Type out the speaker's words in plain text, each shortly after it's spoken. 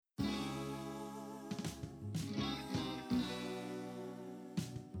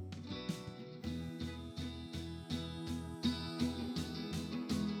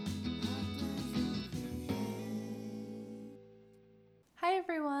Hi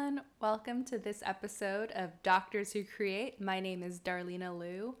everyone, welcome to this episode of Doctors Who Create. My name is Darlena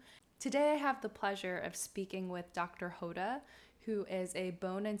Liu. Today I have the pleasure of speaking with Dr. Hoda, who is a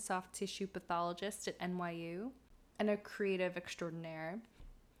bone and soft tissue pathologist at NYU and a creative extraordinaire.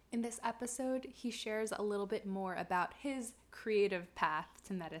 In this episode, he shares a little bit more about his creative path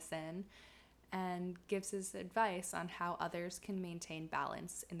to medicine and gives his advice on how others can maintain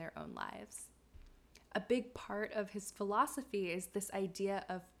balance in their own lives. A big part of his philosophy is this idea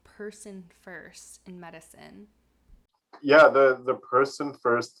of person first in medicine. Yeah, the person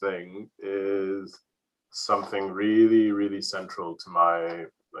first thing is something really, really central to my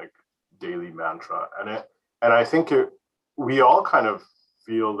like daily mantra, and I think we all kind of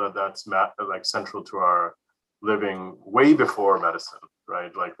feel that that's like central to our living way before medicine,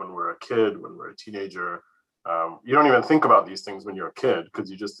 right? Like when we're a kid, when we're a teenager, you don't even think about these things when you're a kid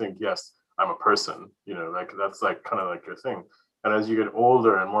because you just think, yes, I'm a person, like that's like kind of like your thing. And as you get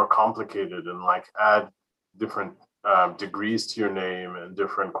older and more complicated and like add different degrees to your name and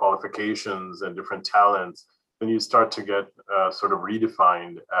different qualifications and different talents, then you start to get sort of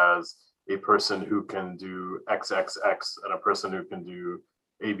redefined as a person who can do XXX and a person who can do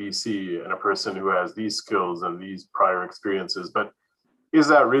ABC and a person who has these skills and these prior experiences. But is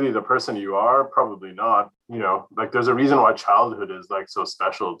that really the person you are? Probably not. Like there's a reason why childhood is like so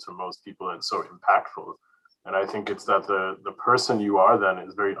special to most people and so impactful. And I think it's that the person you are then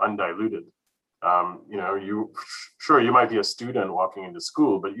is very undiluted. You sure you might be a student walking into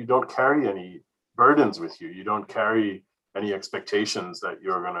school, but you don't carry any burdens with you. You don't carry any expectations that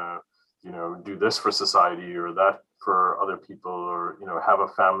you're gonna, do this for society or that for other people, or have a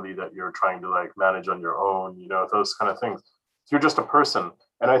family that you're trying to like manage on your own. Those kind of things. You're just a person,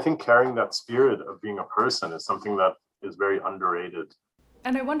 and I think carrying that spirit of being a person is something that is very underrated.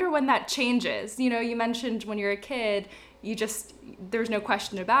 And I wonder when that changes. You mentioned when you're a kid, there's no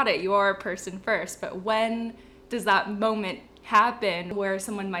question about it. You are a person first. But when does that moment happen where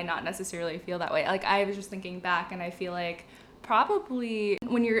someone might not necessarily feel that way? Like, I was just thinking back, and I feel like probably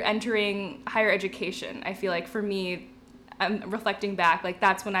when you're entering higher education, I feel like for me, I'm reflecting back, like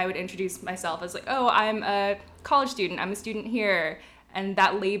that's when I would introduce myself as like, oh, I'm a college student, I'm a student here. And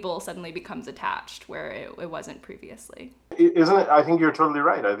that label suddenly becomes attached where it wasn't previously. Isn't it? I think you're totally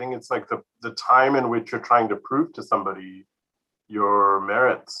right. I think it's like the time in which you're trying to prove to somebody your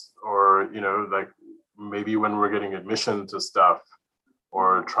merits, or like maybe when we're getting admission to stuff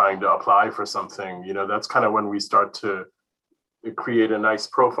or trying to apply for something, that's kind of when we start to create a nice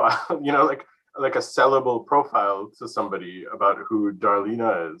profile, like a sellable profile to somebody about who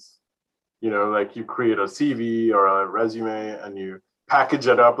Darlena is. Like you create a CV or a resume and you package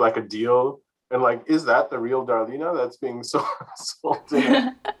it up like a deal. And like, is that the real Darlena that's being sold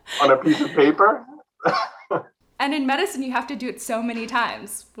on a piece of paper? And in medicine, you have to do it so many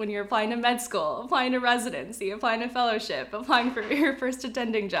times when you're applying to med school, applying to residency, applying to fellowship, applying for your first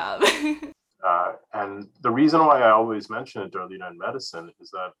attending job. And the reason why I always mention it, Darlena, in medicine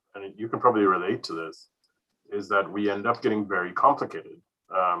is that, and you can probably relate to this, is that we end up getting very complicated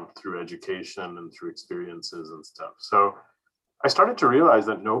through education and through experiences and stuff. So I started to realize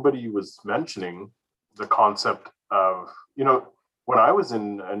that nobody was mentioning the concept of, when I was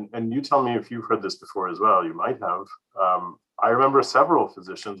in, and you tell me if you've heard this before as well, you might have. I remember several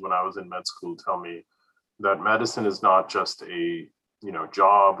physicians when I was in med school tell me that medicine is not just a,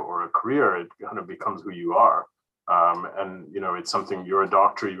 job or a career, it kind of becomes who you are. And, it's something, you're a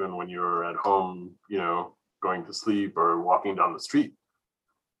doctor even when you're at home, going to sleep or walking down the street.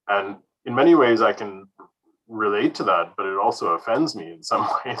 And in many ways, I can relate to that, but it also offends me in some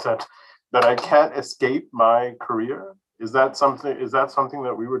way that I can't escape my career. Is that something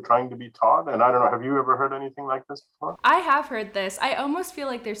that we were trying to be taught? And I don't know, have you ever heard anything like this before? I have heard this. I almost feel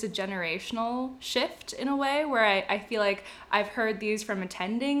like there's a generational shift in a way where I feel like I've heard these from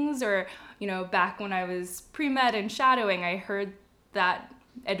attendings or, back when I was pre-med and shadowing, I heard that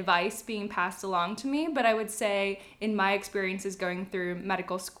advice being passed along to me. But I would say in my experiences going through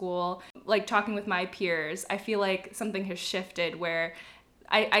medical school, like talking with my peers, I feel like something has shifted where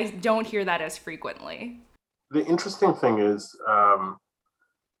I don't hear that as frequently. The interesting thing is, I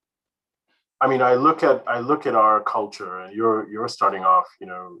mean, I look at our culture, and you're starting off,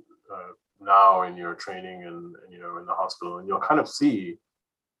 now in your training and in the hospital, and you'll kind of see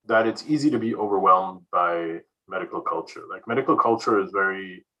that it's easy to be overwhelmed by medical culture. Like medical culture is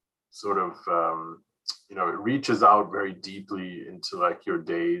very sort of, it reaches out very deeply into like your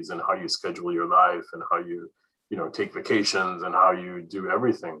days and how you schedule your life and how you, take vacations and how you do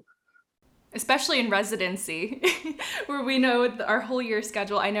everything. Especially in residency, where we know our whole year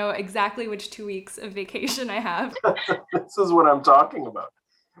schedule. I know exactly which 2 weeks of vacation I have. This is what I'm talking about.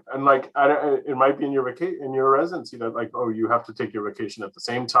 And like, it might be in your in your residency that like, oh, you have to take your vacation at the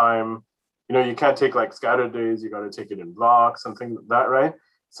same time. You know, you can't take like scattered days. You got to take it in blocks, something like that, right?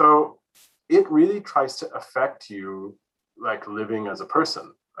 So it really tries to affect you like living as a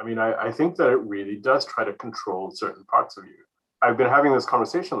person. I mean, I think that it really does try to control certain parts of you. I've been having this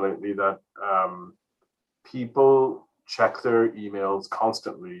conversation lately that people check their emails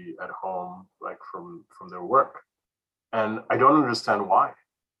constantly at home, like from their work, and I don't understand why.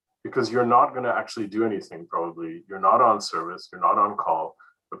 Because you're not going to actually do anything. Probably you're not on service, you're not on call,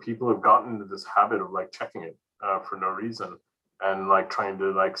 but people have gotten into this habit of like checking it for no reason and like trying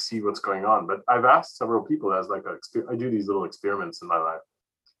to like see what's going on. But I've asked several people as like I do these little experiments in my life,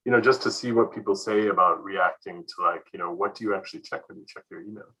 you know, just to see what people say about reacting to like, you know, what do you actually check when you check your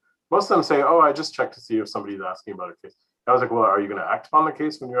email? Most of them say, oh, I just check to see if somebody's asking about a case. I was like, well, are you going to act upon the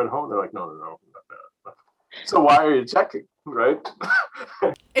case when you're at home? They're like, no, no, no. So why are you checking, right?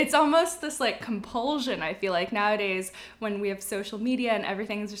 It's almost this like compulsion, I feel like nowadays when we have social media and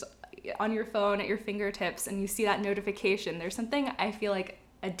everything's just on your phone at your fingertips and you see that notification, there's something I feel like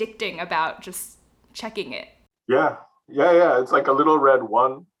addicting about just checking it. Yeah, yeah. It's like a little red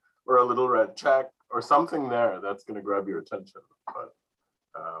one or a little red check or something there that's going to grab your attention.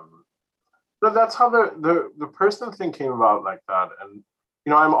 Um, but that's how the person thing came about like that. And you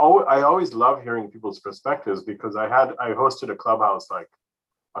know, I always love hearing people's perspectives because I hosted a clubhouse like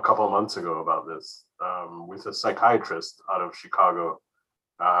a couple of months ago about this with a psychiatrist out of Chicago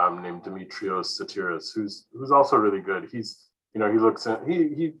named Demetrios Satiris, who's also really good. He's, you know, he looks at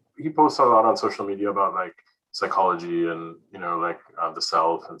he posts a lot on social media about like psychology and, you know, like the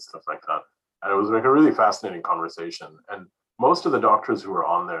self and stuff like that. And it was like a really fascinating conversation. And most of the doctors who were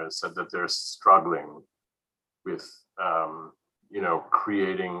on there said that they're struggling with you know,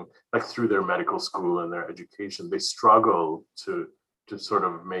 creating like through their medical school and their education, they struggle to sort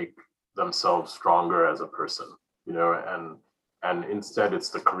of make themselves stronger as a person, you know, and instead it's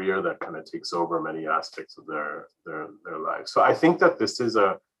the career that kind of takes over many aspects of their life. So I think that this is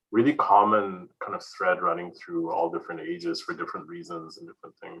a really common kind of thread running through all different ages for different reasons and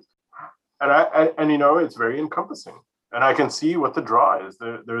different things. And you know, it's very encompassing. And I can see what the draw is.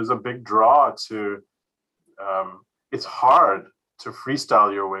 There's a big draw to it's hard to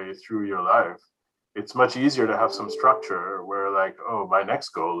freestyle your way through your life. It's much easier to have some structure where like, oh, my next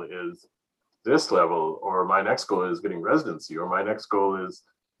goal is this level, or my next goal is getting residency, or my next goal is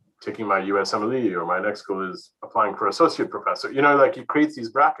taking my USMLE, or my next goal is applying for associate professor. You know, like it creates these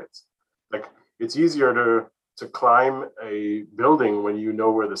brackets. Like it's easier to climb a building when you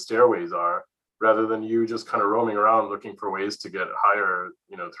know where the stairways are, rather than you just kind of roaming around looking for ways to get higher,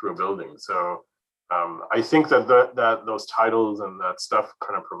 you know, through a building. So I think that those titles and that stuff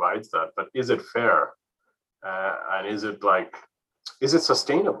kind of provides that. But is it fair? And is it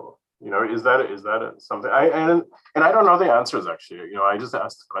sustainable? You know, is that something? And I don't know the answers actually. You know, I just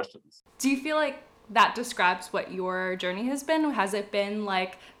ask the questions. Do you feel like that describes what your journey has been? Has it been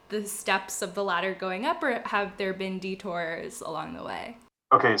like the steps of the ladder going up, or have there been detours along the way?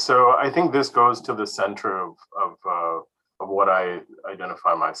 Okay, so I think this goes to the center of what I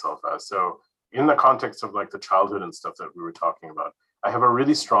identify myself as. So in the context of like the childhood and stuff that we were talking about, I have a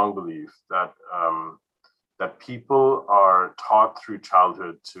really strong belief that that people are taught through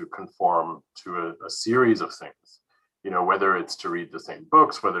childhood to conform to a series of things. You know, whether it's to read the same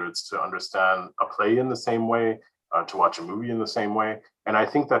books, whether it's to understand a play in the same way, to watch a movie in the same way. And I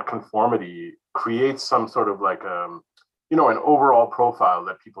think that conformity creates some sort of like you know, an overall profile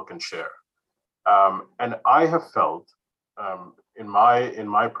that people can share. And I have felt in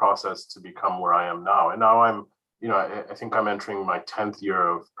my process to become where I am now, and now I'm, you know, I think I'm entering my 10th year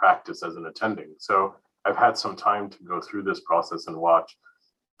of practice as an attending. So I've had some time to go through this process and watch.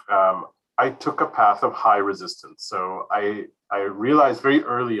 I took a path of high resistance. So I realized very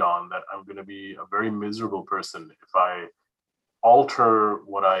early on that I'm going to be a very miserable person if I alter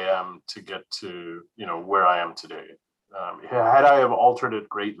what I am to get to, you know, where I am today. Had I have altered it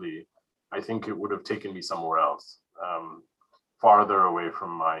greatly, I think it would have taken me somewhere else, farther away from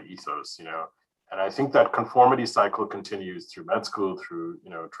my ethos, you know. And I think that conformity cycle continues through med school, through,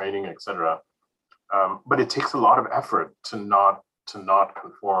 you know, training, etc. But it takes a lot of effort to not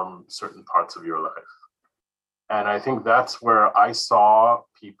conform certain parts of your life. And I think that's where I saw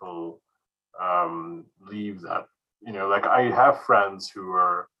people leave that. You know, like I have friends who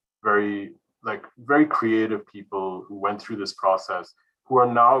are very creative people who went through this process, who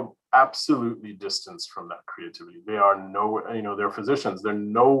are now absolutely distanced from that creativity. They are nowhere, they're physicians, they're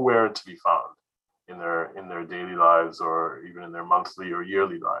nowhere to be found in their daily lives or even in their monthly or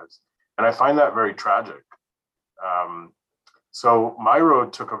yearly lives. And I find that very tragic. So my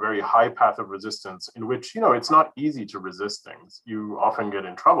road took a very high path of resistance in which, it's not easy to resist things. You often get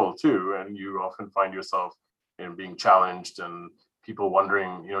in trouble too, and you often find yourself being challenged and people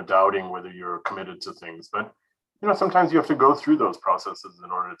wondering, doubting whether you're committed to things. But, sometimes you have to go through those processes in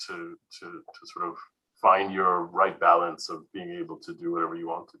order to sort of find your right balance of being able to do whatever you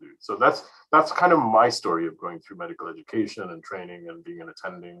want to do. So that's kind of my story of going through medical education and training and being an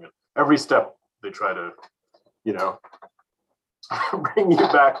attending. And every step they try to, bring you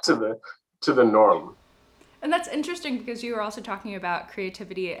back to the norm. And that's interesting because you were also talking about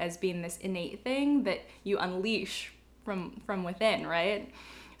creativity as being this innate thing that you unleash from within, right?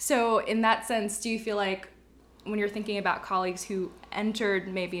 So in that sense, do you feel like when you're thinking about colleagues who entered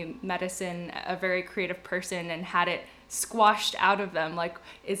maybe medicine, a very creative person, and had it squashed out of them, like,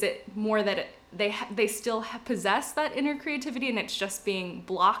 is it more that they still possess that inner creativity and it's just being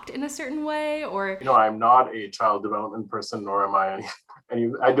blocked in a certain way? Or I'm not a child development person, nor am I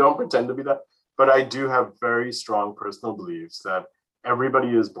any I don't pretend to be that, but I do have very strong personal beliefs that everybody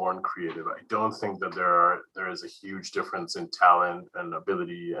is born creative. I don't think that there is a huge difference in talent and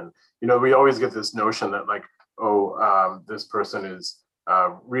ability. And we always get this notion that like, this person is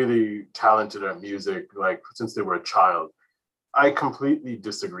really talented at music, like since they were a child. I completely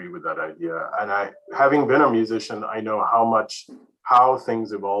disagree with that idea. And having been a musician, I know how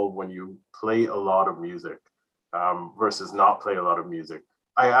things evolve when you play a lot of music versus not play a lot of music.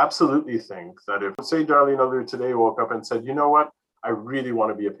 I absolutely think that if, say, Darlene Alou today woke up and said, you know what, I really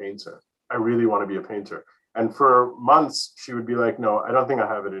want to be a painter. I really want to be a painter. And for months, she would be like, no, I don't think I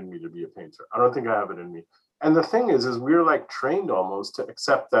have it in me to be a painter. I don't think I have it in me. And the thing is we're like trained almost to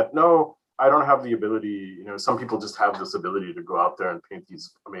accept that, no, I don't have the ability. Some people just have this ability to go out there and paint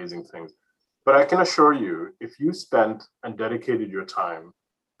these amazing things. But I can assure you, if you spent and dedicated your time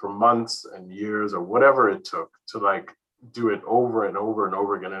for months and years or whatever it took to like do it over and over and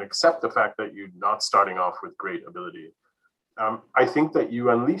over again and accept the fact that you're not starting off with great ability, I think that you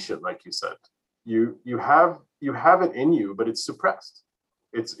unleash it, like you said. You have it in you, but it's suppressed.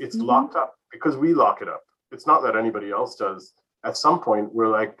 It's mm-hmm. locked up because we lock it up. It's not that anybody else does. At some point, we're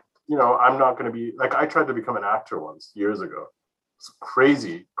like, I'm not going to be like, I tried to become an actor once years ago. It's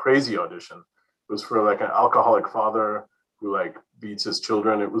crazy audition. It was for like an alcoholic father who like beats his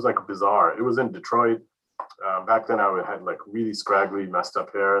children. It was like bizarre. It was in Detroit. Back then I had like really scraggly, messed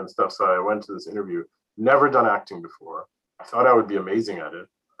up hair and stuff. So I went to this interview, never done acting before. I thought I would be amazing at it.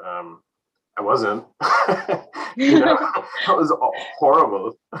 I wasn't. It was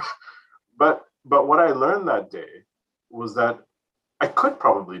horrible. But what I learned that day was that I could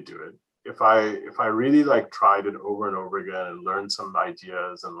probably do it if I really like tried it over and over again and learned some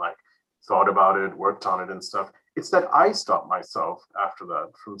ideas and like thought about it, worked on it and stuff. It's that I stopped myself after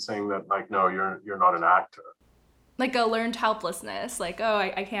that from saying that like, no, you're not an actor. Like a learned helplessness, like, oh,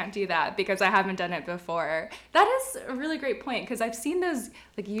 I can't do that because I haven't done it before. That is a really great point, because I've seen those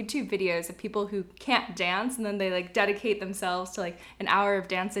like YouTube videos of people who can't dance and then they like dedicate themselves to like an hour of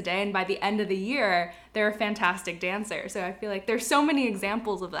dance a day, and by the end of the year they're a fantastic dancer. So I feel like there's so many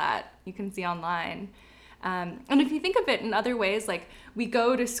examples of that you can see online. And if you think of it in other ways, like we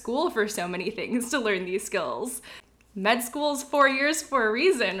go to school for so many things to learn these skills. Med school's 4 years for a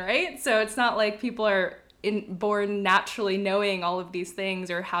reason, right? So it's not like people are born naturally knowing all of these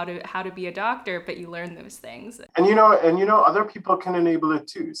things or how to be a doctor, but you learn those things. And other people can enable it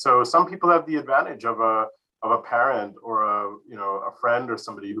too. So some people have the advantage of a parent or a friend or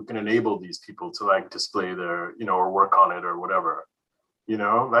somebody who can enable these people to like display their or work on it or whatever.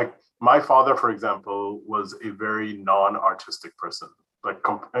 Like my father, for example, was a very non-artistic person. Like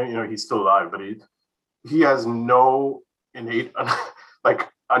he's still alive, but he has no innate like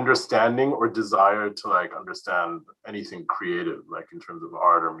understanding or desire to like understand anything creative, like in terms of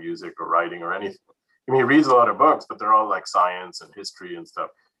art or music or writing or anything. I mean, he reads a lot of books, but they're all like science and history and stuff.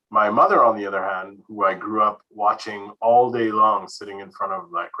 My mother, on the other hand, who I grew up watching all day long, sitting in front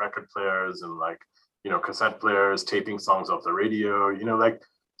of like record players and like, cassette players, taping songs off the radio, like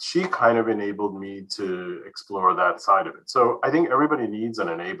she kind of enabled me to explore that side of it. So I think everybody needs an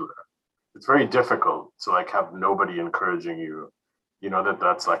enabler. It's very difficult to like have nobody encouraging you,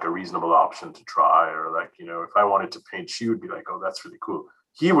 that's like a reasonable option to try. Or like, if I wanted to paint, she would be like, oh, that's really cool.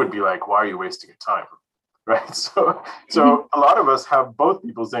 He would be like, why are you wasting your time? Right. So a lot of us have both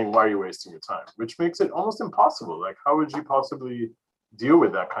people saying, why are you wasting your time? Which makes it almost impossible. Like, how would you possibly, deal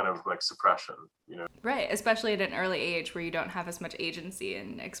with that kind of like suppression, you know. Right, especially at an early age where you don't have as much agency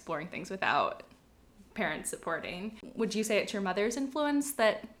in exploring things without parents supporting. Would you say it's your mother's influence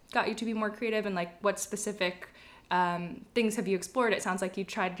that got you to be more creative, and like what specific things have you explored? It sounds like you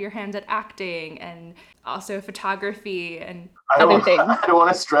tried your hand at acting and also photography and other things. I don't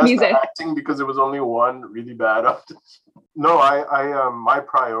want to stress Music. the acting because there was only one really bad audition. No, I my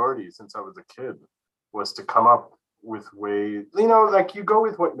priority since I was a kid was to come up with ways, you know, like you go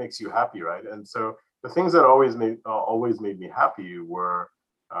with what makes you happy, right? And so the things that always made me happy were,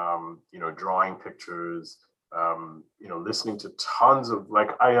 you know, drawing pictures, you know, listening to tons of,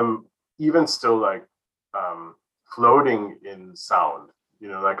 like, I am even still like floating in sound, you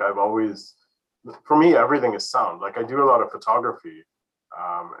know, like I've always, for me, everything is sound. Like I do a lot of photography,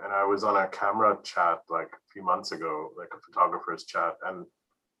 and I was on a camera chat like a few months ago, like a photographer's chat, and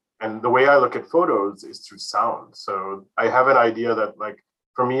the way I look at photos is through sound. So I have an idea that, like,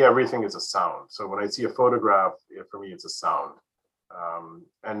 for me, everything is a sound. So when I see a photograph, for me, it's a sound.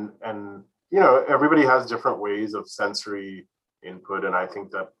 And you know, everybody has different ways of sensory input, and I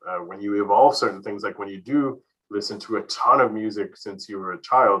think that when you evolve certain things, like when you do listen to a ton of music since you were a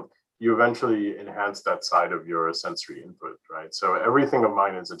child, you eventually enhance that side of your sensory input, right? So everything of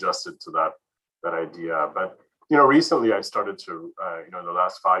mine is adjusted to that idea. But you know, recently I started to, you know, in the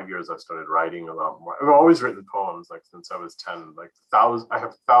last 5 years, I've started writing a lot more. I've always written poems, like since I was 10, like I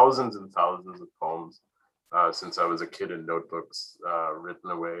have thousands and thousands of poems since I was a kid in notebooks written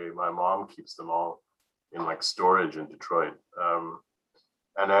away. My mom keeps them all in like storage in Detroit.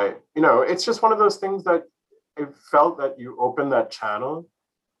 And I, you know, it's just one of those things that it felt that you open that channel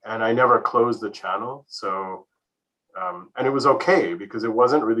and I never closed the channel. So, and it was okay because it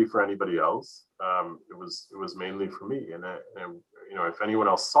wasn't really for anybody else. It was mainly for me. And you know, if anyone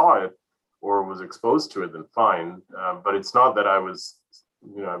else saw it or was exposed to it, then fine. But it's not that I was,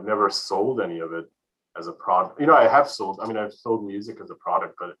 you know, I've never sold any of it as a product. You know, I've sold music as a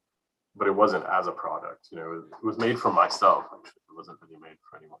product, but it wasn't as a product. You know, it was made for myself. Actually. It wasn't really made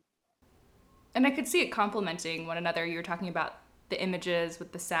for anyone. And I could see it complementing one another. You were talking about the images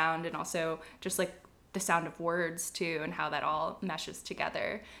with the sound and also just like the sound of words too, and how that all meshes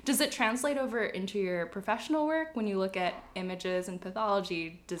together. Does it translate over into your professional work when you look at images and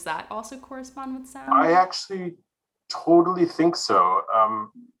pathology? Does that also correspond with sound? I actually totally think so.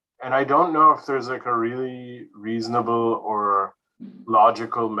 And I don't know if there's like a really reasonable or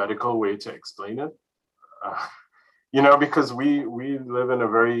logical medical way to explain it. You know, because we live in a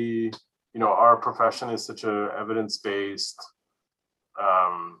very, you know, our profession is such a evidence-based,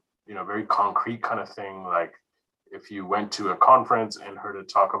 you know, very concrete kind of thing. Like if you went to a conference and heard it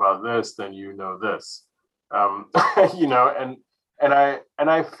talk about this, then you know this, you know, and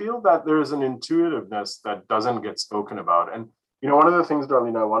I feel that there's an intuitiveness that doesn't get spoken about. And, you know, one of the things,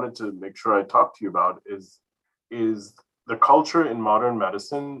 Darlene, I wanted to make sure I talk to you about is the culture in modern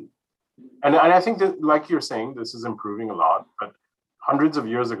medicine. And I think that, like you're saying, this is improving a lot, but hundreds of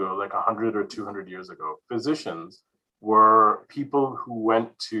years ago, like 100 or 200 years ago, physicians were people who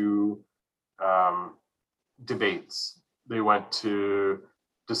went to debates, they went to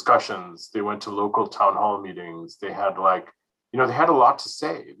discussions, they went to local town hall meetings. They had, like, you know, they had a lot to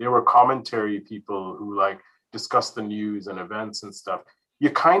say. They were commentary people who like discussed the news and events and stuff. You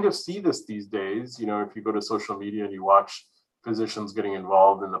kind of see this these days, you know, if you go to social media and you watch physicians getting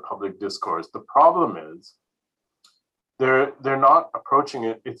involved in the public discourse. The problem is they're not approaching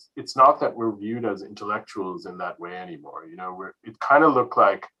it. It's not that we're viewed as intellectuals in that way anymore. You know, it kind of looked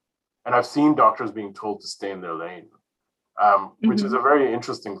like, and I've seen doctors being told to stay in their lane, which is a very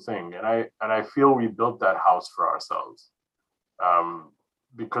interesting thing. And I feel we built that house for ourselves,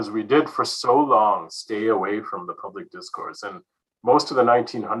 because we did for so long stay away from the public discourse. And most of the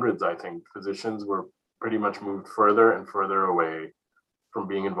 1900s, I think, physicians were pretty much moved further and further away from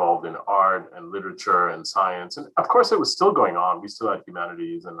being involved in art and literature and science. And of course, it was still going on. We still had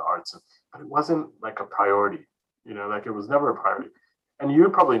humanities and arts, but it wasn't like a priority, you know, like it was never a priority. And you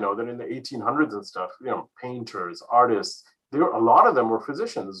probably know that in the 1800s and stuff, you know, painters, artists, a lot of them were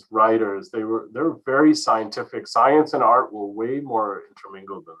physicians, writers. They're very scientific. Science and art were way more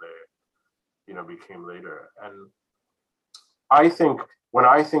intermingled than they, you know, became later. And I think when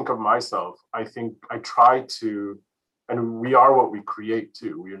I think of myself, I think I try to, and we are what we create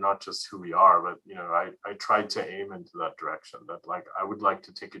too. We are not just who we are, but, you know, I tried to aim into that direction, that like, I would like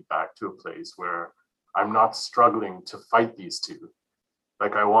to take it back to a place where I'm not struggling to fight these two.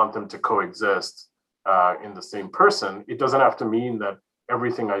 Like I want them to coexist in the same person. It doesn't have to mean that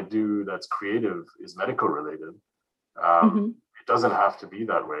everything I do that's creative is medical related. It doesn't have to be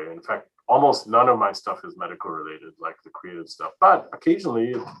that way. In fact, almost none of my stuff is medical related, like the creative stuff. But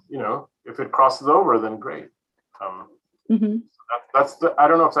occasionally, if it crosses over, then great. Mm-hmm. I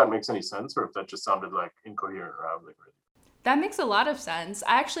don't know if that makes any sense or if that just sounded like incoherent rambling. That makes a lot of sense.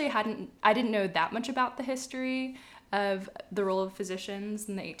 I didn't know that much about the history of the role of physicians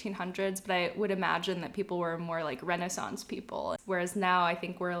in the 1800s, but I would imagine that people were more like Renaissance people. Whereas now I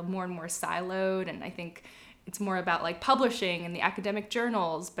think we're more and more siloed, and I think it's more about like publishing in the academic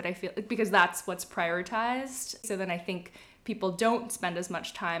journals, but I feel because that's what's prioritized. So then I think people don't spend as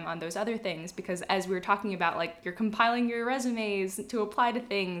much time on those other things because as we were talking about, like you're compiling your resumes to apply to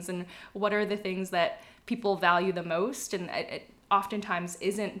things and what are the things that people value the most, and it oftentimes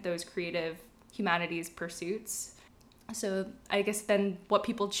isn't those creative humanities pursuits. So I guess then what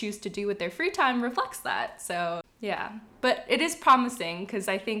people choose to do with their free time reflects that. So yeah, but it is promising because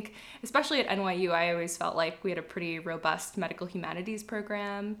I think, especially at NYU, I always felt like we had a pretty robust medical humanities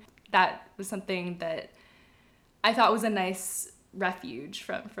program. That was something that I thought was a nice refuge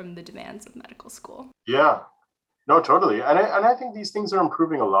from the demands of medical school. Yeah, no, totally. And I think these things are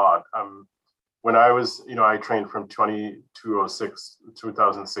improving a lot. When I was, I trained from 2006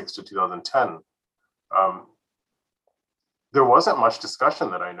 to 2010. There wasn't much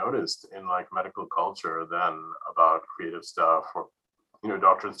discussion that I noticed in like medical culture then about creative stuff or,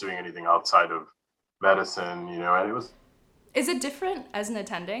 doctors doing anything outside of medicine, and it was. Is it different as an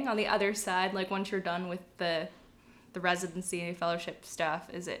attending on the other side? Like once you're done with the residency and fellowship stuff,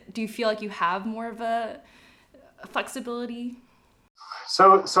 do you feel like you have more of a flexibility?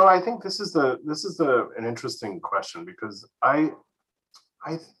 So I think this is an interesting question because I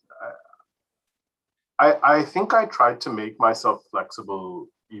think I tried to make myself flexible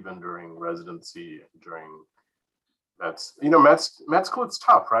even during residency, med school, it's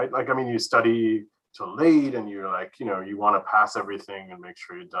tough, right? Like, I mean, you study till late and you're like, you want to pass everything and make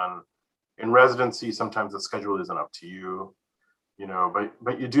sure you're done. In residency, sometimes the schedule isn't up to you,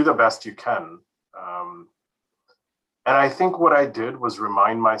 but you do the best you can. And I think what I did was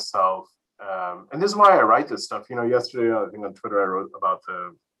remind myself, and this is why I write this stuff. Yesterday, I think on Twitter, I wrote about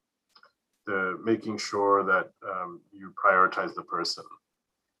the making sure that you prioritize the person.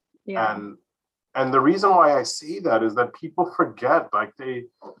 Yeah. And the reason why I say that is that people forget, like the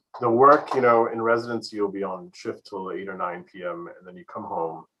work, in residency, you'll be on shift till 8 or 9 p.m. and then you come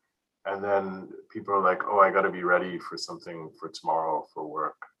home and then people are like, oh, I got to be ready for something for tomorrow for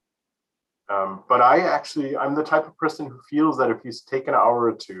work. But I'm the type of person who feels that if you take an hour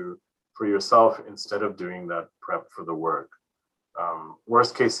or two for yourself instead of doing that prep for the work,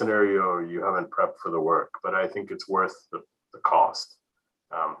 worst case scenario, you haven't prepped for the work, but I think it's worth the cost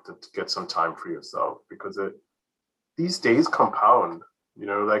to get some time for yourself because these days compound,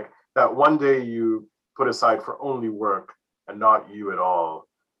 like that one day you put aside for only work and not you at all.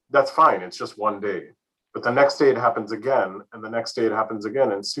 That's fine. It's just one day. But the next day it happens again, and the next day it happens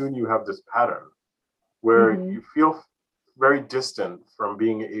again. And soon you have this pattern where you feel very distant from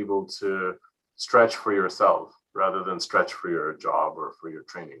being able to stretch for yourself rather than stretch for your job or for your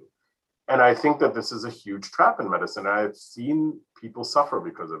training. And I think that this is a huge trap in medicine. I've seen people suffer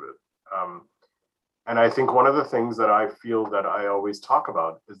because of it. And I think one of the things that I feel that I always talk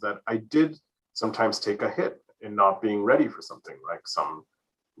about is that I did sometimes take a hit in not being ready for something like some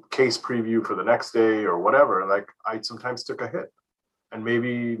case preview for the next day or whatever. Like I sometimes took a hit and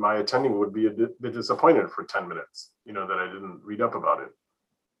maybe my attending would be a bit disappointed for 10 minutes, that I didn't read up about it.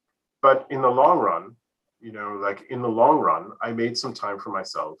 But in the long run, I made some time for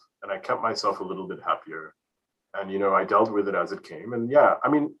myself and I kept myself a little bit happier. And, I dealt with it as it came. And yeah, I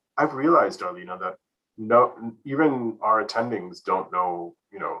mean, I've realized, Darlena, that even our attendings don't know,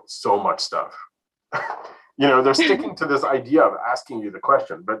 so much stuff. They're sticking to this idea of asking you the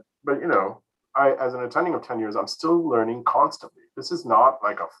question, but I, as an attending of 10 years, I'm still learning constantly. This is not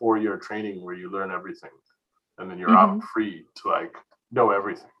like a 4-year training where you learn everything and then you're out free to like know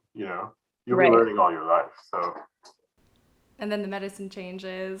everything, you'll be learning all your life. So. And then the medicine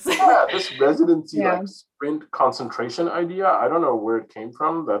changes. Yeah, this residency like sprint concentration idea, I don't know where it came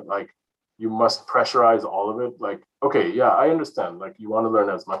from that like you must pressurize all of it. Like, okay, yeah, I understand. Like you want to learn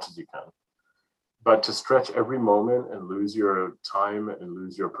as much as you can. But to stretch every moment and lose your time and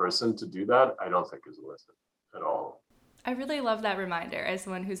lose your person to do that, I don't think is worth it at all. I really love that reminder as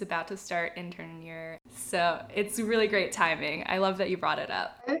someone who's about to start intern year. So it's really great timing. I love that you brought it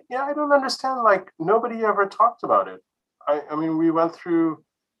up. I don't understand. Like nobody ever talked about it. I mean, we went through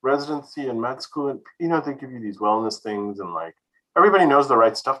residency and med school and, they give you these wellness things and like everybody knows the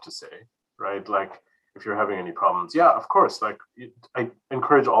right stuff to say, right? Like if you're having any problems, yeah, of course. Like I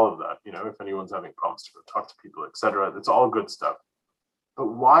encourage all of that, if anyone's having problems to go talk to people, etc. It's all good stuff. but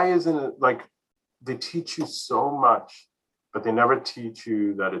why isn't it like they teach you so much, but they never teach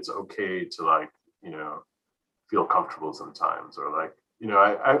you that it's okay to like, feel comfortable sometimes, or like,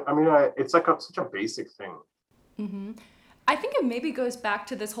 it's like such a basic thing. Mm-hmm. I think it maybe goes back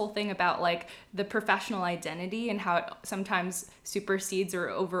to this whole thing about like the professional identity and how it sometimes supersedes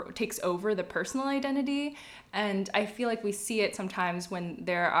or takes over the personal identity. And I feel like we see it sometimes when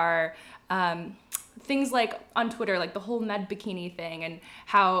there are things like on Twitter, like the whole med bikini thing, and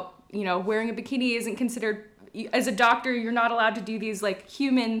how, wearing a bikini isn't considered, as a doctor, you're not allowed to do these like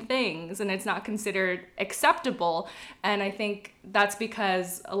human things, and it's not considered acceptable. And I think that's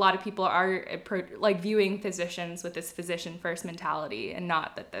because a lot of people are like viewing physicians with this physician first mentality, and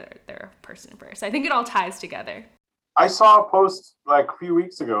not that they're person first. I think it all ties together. I saw a post like a few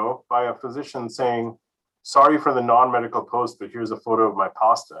weeks ago by a physician saying, "Sorry for the non-medical post, but here's a photo of my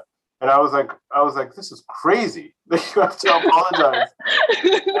pasta." And I was like, this is crazy that you have to apologize.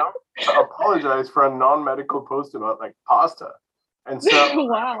 To apologize for a non-medical post about like pasta. And so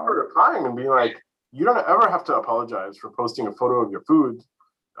Wow. I remember replying and being like, you don't ever have to apologize for posting a photo of your food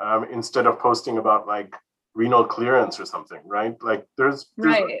instead of posting about like renal clearance or something, right? Like there's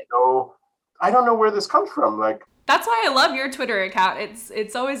Right. no, I don't know where this comes from. Like, that's why I love your Twitter account.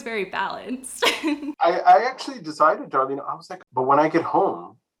 It's always very balanced. I actually decided, Darlene, I was like, but when I get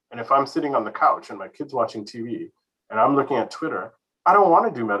home, and if I'm sitting on the couch and my kid's watching TV and I'm looking at Twitter, I don't want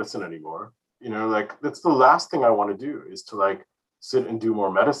to do medicine anymore. Like that's the last thing I want to do, is to like sit and do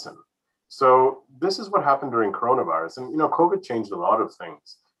more medicine. So this is what happened during coronavirus. And, COVID changed a lot of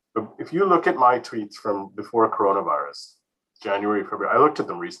things. But if you look at my tweets from before coronavirus, January, February, I looked at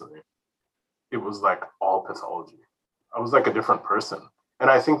them recently. It was like all pathology. I was like a different person. And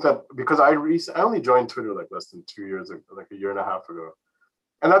I think that because I only joined Twitter like less than 2 years ago, like a year and a half ago.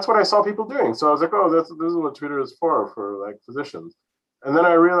 And that's what I saw people doing. So I was like, oh, this is what Twitter is for like physicians. And then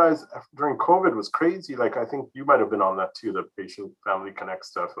I realized during COVID was crazy. Like, I think you might have been on that too, the patient family connect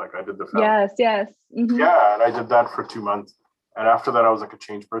stuff. Like I did the family. Yes. Mm-hmm. Yeah. And I did that for 2 months. And after that, I was like a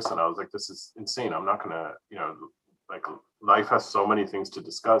changed person. I was like, this is insane. I'm not going to, like life has so many things to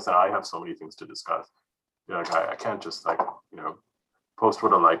discuss, and I have so many things to discuss. Like I can't just like, post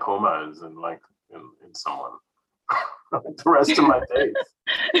what a lipoma is and like in someone. The rest of my days.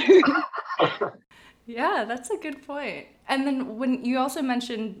 Yeah, that's a good point. And then when you also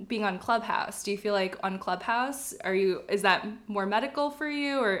mentioned being on Clubhouse, do you feel like on Clubhouse, is that more medical for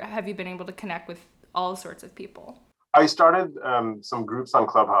you, or have you been able to connect with all sorts of people? I started some groups on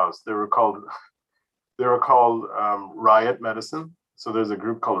Clubhouse. They were called Riot Medicine. So there's a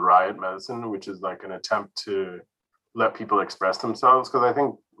group called Riot Medicine, which is like an attempt to let people express themselves, because I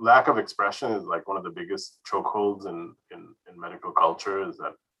think lack of expression is like one of the biggest chokeholds in medical culture, is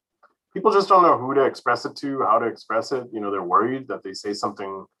that people just don't know who to express it to, how to express it. They're worried that they say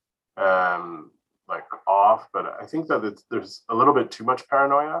something like off, but I think that there's a little bit too much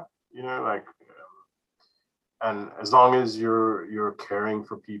paranoia, and as long as you're caring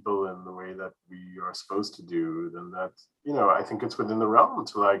for people in the way that we are supposed to do, then that's, I think it's within the realm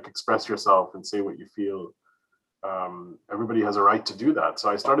to like express yourself and say what you feel. Everybody has a right to do that. So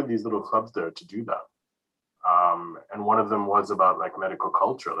I started these little clubs there to do that. And one of them was about like medical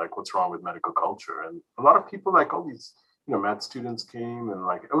culture, like what's wrong with medical culture. And a lot of people, like all these, med students came, and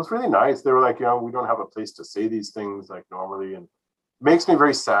like, it was really nice. They were like, we don't have a place to say these things like normally. And it makes me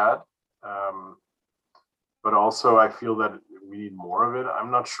very sad. But also I feel that we need more of it. I'm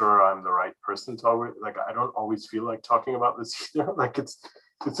not sure I'm the right person to always, like, I don't always feel like talking about this either. Like it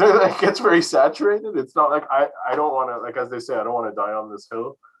gets very saturated. It's not like I don't want to, like, as they say, I don't want to die on this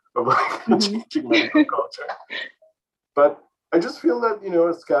hill of like changing medical culture. But I just feel that,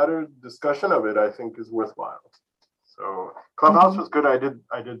 a scattered discussion of it, I think, is worthwhile. So Clubhouse was good. I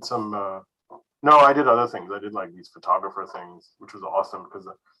did some, I did other things. I did like these photographer things, which was awesome, because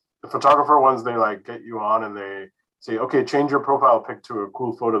the photographer ones, they like get you on and they say, okay, change your profile pic to a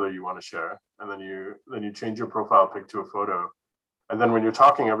cool photo that you want to share. And then you change your profile pic to a photo. And then when you're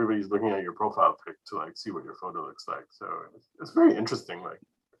talking, everybody's looking at your profile pic to like see what your photo looks like. So it's very interesting, like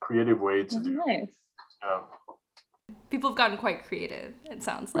a creative way to do. Nice. Yeah. People have gotten quite creative, it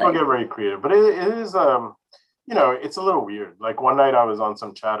sounds like. People get very creative, but it is, it's a little weird. Like one night I was on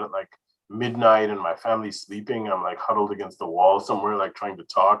some chat at like midnight and my family's sleeping. I'm like huddled against the wall somewhere, like trying to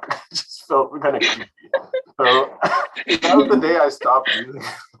talk. It just felt kind of creepy. So that was the day I stopped using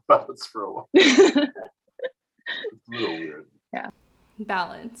Clubhouse for a while. It's a little weird. Yeah.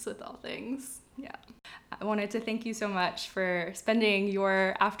 Balance with all things. Yeah. I wanted to thank you so much for spending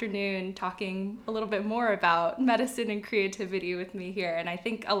your afternoon talking a little bit more about medicine and creativity with me here. And I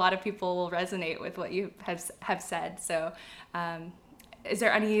think a lot of people will resonate with what you have said. So Is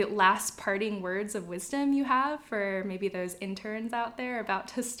there any last parting words of wisdom you have for maybe those interns out there about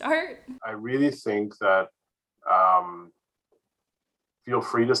to start? I really think that feel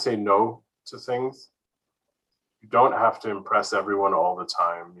free to say no to things. You don't have to impress everyone all the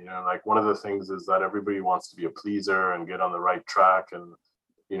time. You know, like one of the things is that everybody wants to be a pleaser and get on the right track and,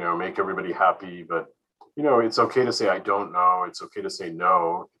 you know, make everybody happy. But, you know, it's okay to say, I don't know. It's okay to say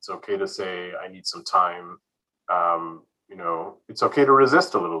no. It's okay to say, I need some time. You know, it's okay to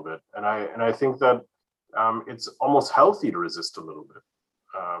resist a little bit. And I think that it's almost healthy to resist a little bit.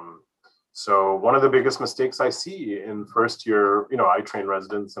 So one of the biggest mistakes I see in first year, you know, I train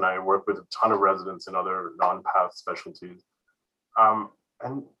residents and I work with a ton of residents in other non-path specialties.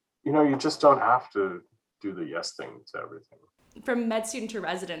 And, you know, you just don't have to do the yes thing to everything. From med student to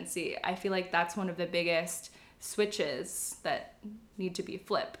residency, I feel like that's one of the biggest switches that need to be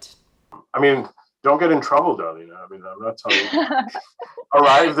flipped. I mean, don't get in trouble, Darlene. I mean, I'm not telling you.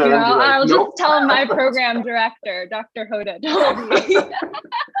 Arrive there and be like, I'll nope. just tell my program director, Dr. Hoda, told me.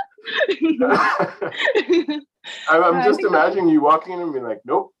 I'm just imagining you walking in and being like,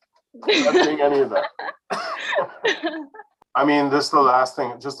 nope, I'm not doing any of that. I mean, just the last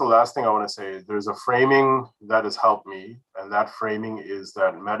thing I want to say, there's a framing that has helped me. And that framing is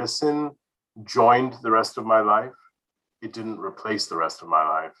that medicine joined the rest of my life. It didn't replace the rest of my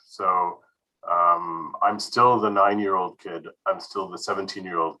life. So I'm still the 9-year-old kid. I'm still the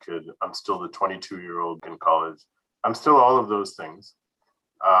 17-year-old kid. I'm still the 22-year-old in college. I'm still all of those things.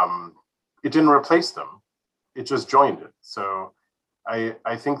 It didn't replace them. It just joined it. So I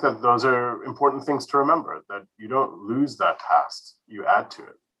think that those are important things to remember, that you don't lose that past, you add to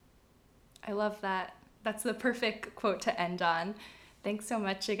it. I love that. That's the perfect quote to end on. Thanks so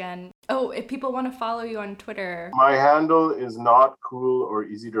much again. Oh, if people want to follow you on Twitter. My handle is not cool or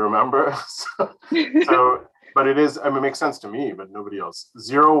easy to remember. So but it is, I mean, it makes sense to me, but nobody else.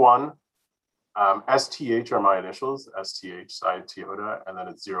 01, STH are my initials, STH, Syed Hoda, and then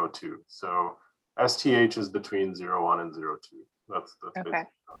it's 02. So STH is between 01 and 02. That's okay.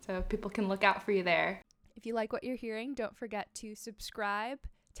 So people can look out for you there. If you like what you're hearing, don't forget to subscribe,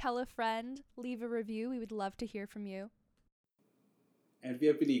 tell a friend, leave a review. We would love to hear from you. And if you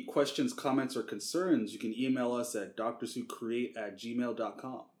have any questions, comments, or concerns, you can email us at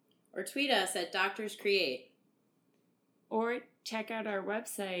doctorswhocreate@gmail.com. Or tweet us at doctorscreate. Or check out our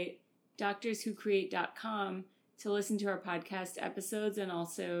website, doctorswhocreate.com, to listen to our podcast episodes and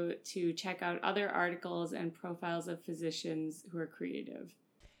also to check out other articles and profiles of physicians who are creative.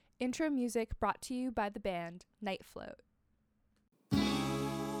 Intro music brought to you by the band Night Float.